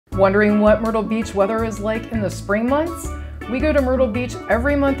Wondering what Myrtle Beach weather is like in the spring months? We go to Myrtle Beach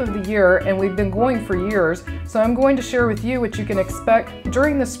every month of the year, and we've been going for years, so I'm going to share with you what you can expect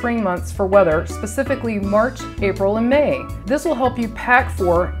during the spring months for weather, specifically March, April, and May. This will help you pack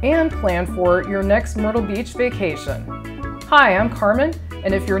for and plan for your next Myrtle Beach vacation. Hi, I'm Carmen,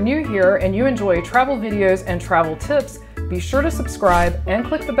 and if you're new here and you enjoy travel videos and travel tips, be sure to subscribe and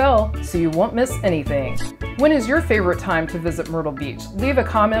click the bell so you won't miss anything. When is your favorite time to visit Myrtle Beach? Leave a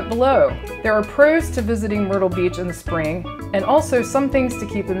comment below. There are pros to visiting Myrtle Beach in the spring, and also some things to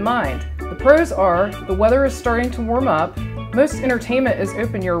keep in mind. The pros are the weather is starting to warm up, most entertainment is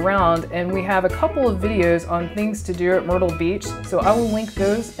open year-round, and we have a couple of videos on things to do at Myrtle Beach, so I will link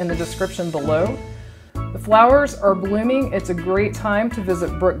those in the description below. The flowers are blooming. It's a great time to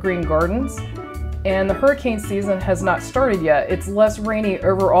visit Brook Green Gardens. And the hurricane season has not started yet. It's less rainy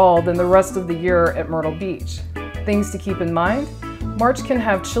overall than the rest of the year at Myrtle Beach. Things to keep in mind: March can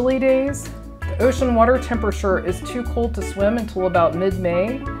have chilly days. The ocean water temperature is too cold to swim until about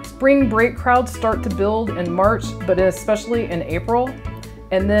mid-May. Spring break crowds start to build in March, but especially in April.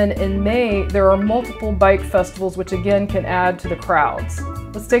 And then in May, there are multiple bike festivals, which again can add to the crowds.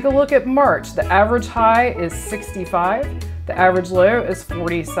 Let's take a look at March. The average high is 65. The average low is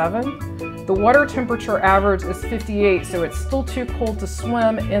 47. The water temperature average is 58, so it's still too cold to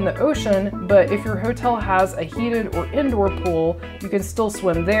swim in the ocean, but if your hotel has a heated or indoor pool, you can still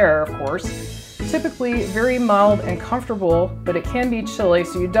swim there, of course. Typically very mild and comfortable, but it can be chilly,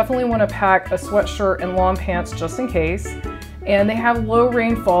 so you definitely want to pack a sweatshirt and long pants just in case. And they have low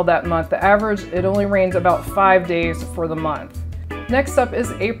rainfall that month. The average, it only rains about 5 days for the month. Next up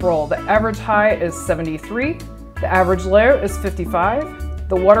is April. The average high is 73. The average low is 55.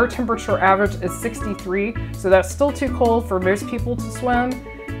 The water temperature average is 63, so that's still too cold for most people to swim.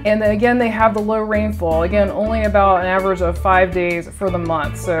 And then again, they have the low rainfall. Again, only about an average of 5 days for the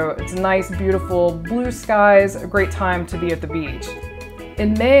month. So it's nice, beautiful blue skies, a great time to be at the beach.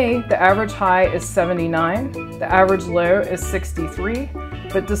 In May, the average high is 79. The average low is 63.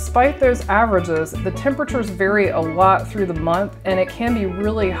 But despite those averages, the temperatures vary a lot through the month, and it can be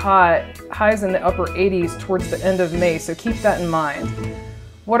really hot, highs in the upper 80s towards the end of May, so keep that in mind.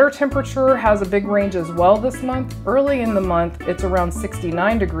 Water temperature has a big range as well this month. Early in the month, it's around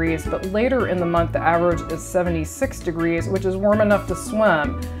 69 degrees, but later in the month, the average is 76 degrees, which is warm enough to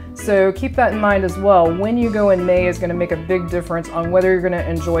swim. So keep that in mind as well. When you go in May is going to make a big difference on whether you're going to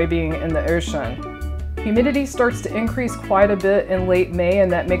enjoy being in the ocean. Humidity starts to increase quite a bit in late May,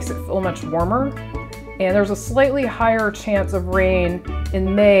 and that makes it feel much warmer. And there's a slightly higher chance of rain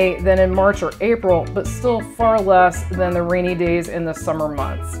in May than in March or April, but still far less than the rainy days in the summer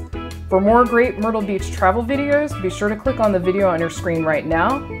months. For more great Myrtle Beach travel videos, be sure to click on the video on your screen right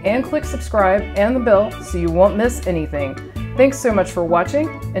now and click subscribe and the bell so you won't miss anything. Thanks so much for watching.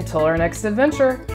 Until our next adventure.